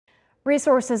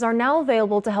Resources are now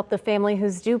available to help the family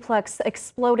whose duplex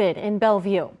exploded in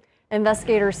Bellevue.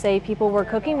 Investigators say people were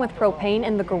cooking with propane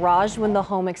in the garage when the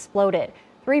home exploded.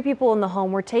 3 people in the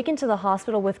home were taken to the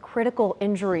hospital with critical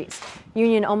injuries.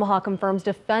 Union Omaha confirms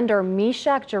defender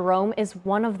Meshach Jerome is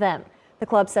one of them. The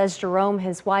club says Jerome,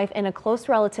 his wife, and a close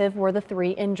relative were the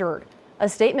 3 injured. A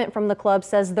statement from the club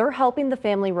says they're helping the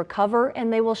family recover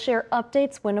and they will share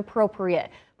updates when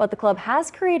appropriate. But the club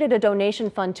has created a donation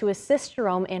fund to assist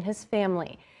Jerome and his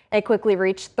family. It quickly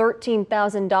reached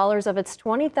 $13,000 of its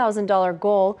 $20,000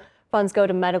 goal. Funds go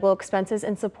to medical expenses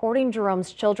and supporting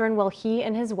Jerome's children while he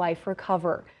and his wife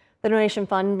recover. The donation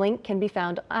fund link can be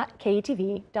found at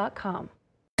KETV.com.